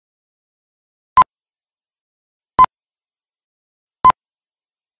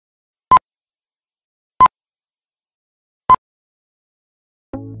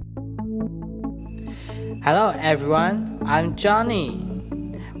Hello everyone, I'm Johnny.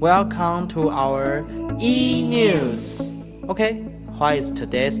 Welcome to our E-News. Okay, what is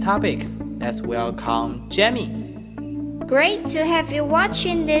today's topic? Let's welcome Jamie. Great to have you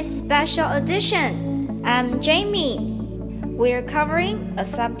watching this special edition. I'm Jamie. We're covering a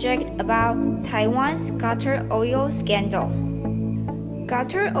subject about Taiwan's gutter oil scandal.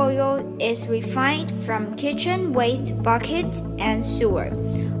 Gutter oil is refined from kitchen waste buckets and sewer,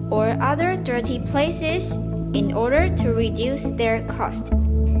 or other dirty places in order to reduce their cost.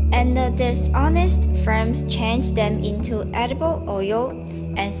 And the dishonest firms changed them into edible oil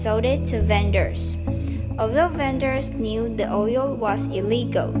and sold it to vendors. Although vendors knew the oil was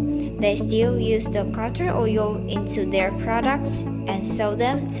illegal, they still used the gutter oil into their products and sold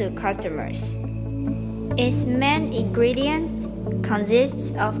them to customers. Its main ingredient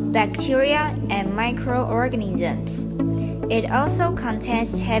consists of bacteria and microorganisms. It also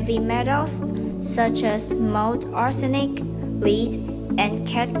contains heavy metals such as molten arsenic, lead, and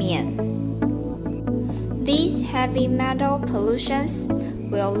cadmium. These heavy metal pollutions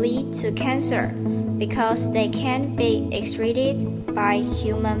will lead to cancer because they can be excreted by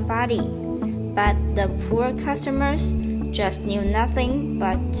human body. But the poor customers just knew nothing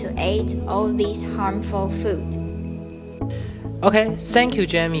but to eat all this harmful food. Okay, thank you,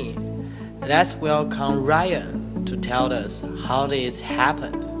 Jamie. Let's welcome Ryan to tell us how it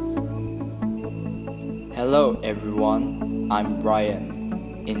happened. Hello everyone, I'm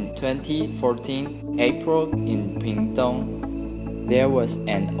Brian. In 2014 April in Pingtung, there was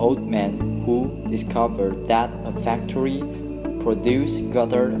an old man who discovered that a factory produced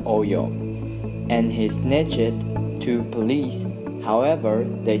gutter oil, and he snitched to police. However,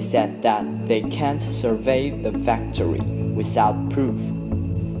 they said that they can't survey the factory without proof.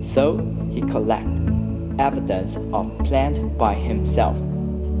 So he collected evidence of plant by himself.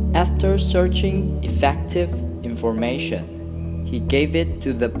 After searching effective information, he gave it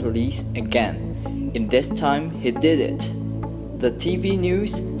to the police again. In this time, he did it. The TV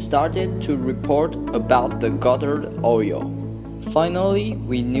news started to report about the gutter oil. Finally,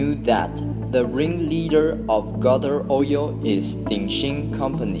 we knew that the ringleader of gutter oil is Dingxin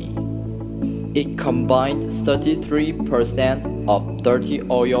Company. It combined 33% of dirty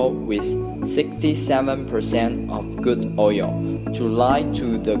oil with 67% of good oil to lie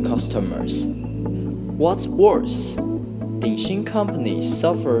to the customers. What's worse, Dingxin Company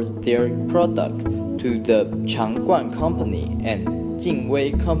sold their product to the Changguan Company and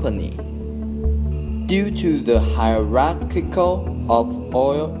Jingwei Company. Due to the hierarchical of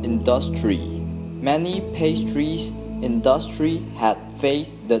oil industry, many pastries industry had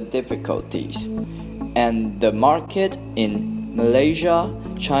faced the difficulties, and the market in Malaysia,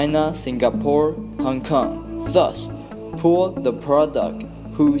 China, Singapore, Hong Kong thus pulled the product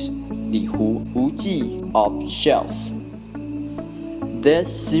whose Lihu Wuji off shelves. This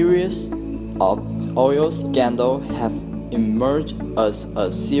series of oil scandal have emerged as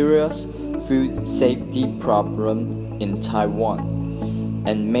a serious food safety problem in Taiwan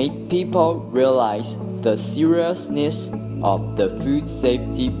and made people realize the seriousness of the food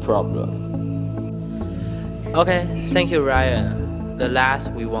safety problem. Okay, thank you, Ryan. The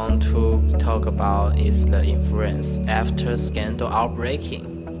last we want to talk about is the influence after scandal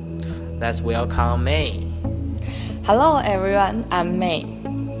outbreaking. Let's welcome May. Hello everyone, I'm May.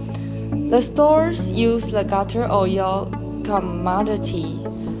 The stores use the gutter oil commodity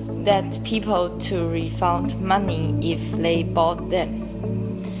that people to refund money if they bought them.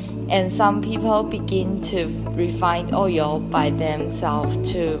 And some people begin to refine oil by themselves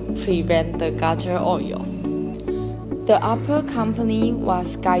to prevent the gutter oil. The upper company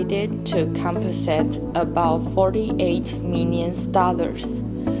was guided to compensate about $48 million.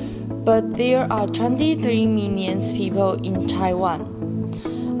 But there are 23 million people in Taiwan.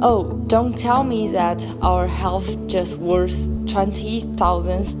 Oh, don't tell me that our health just worth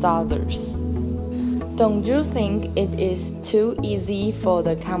 $20,000. Don't you think it is too easy for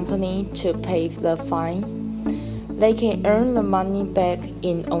the company to pay the fine? They can earn the money back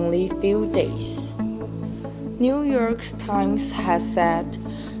in only few days. New York Times has said,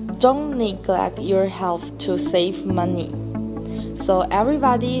 don't neglect your health to save money. So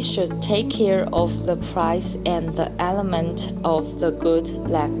everybody should take care of the price and the element of the good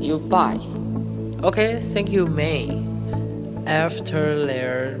that you buy. Okay, thank you, May. After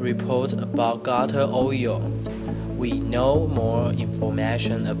their report about gutter oil, we know more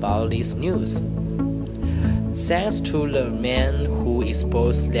information about this news. Thanks to the man who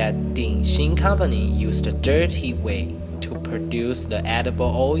exposed that Dingxin Company used a dirty way to produce the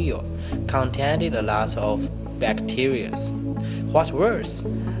edible oil, contained a lot of bacteria. What worse,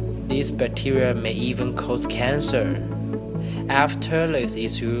 These bacteria may even cause cancer. After these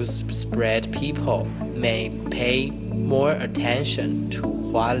issues spread, people may pay more attention to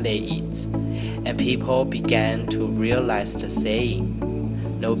what they eat, and people began to realize the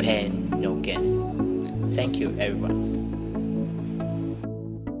saying, no pain, no gain. Thank you, everyone.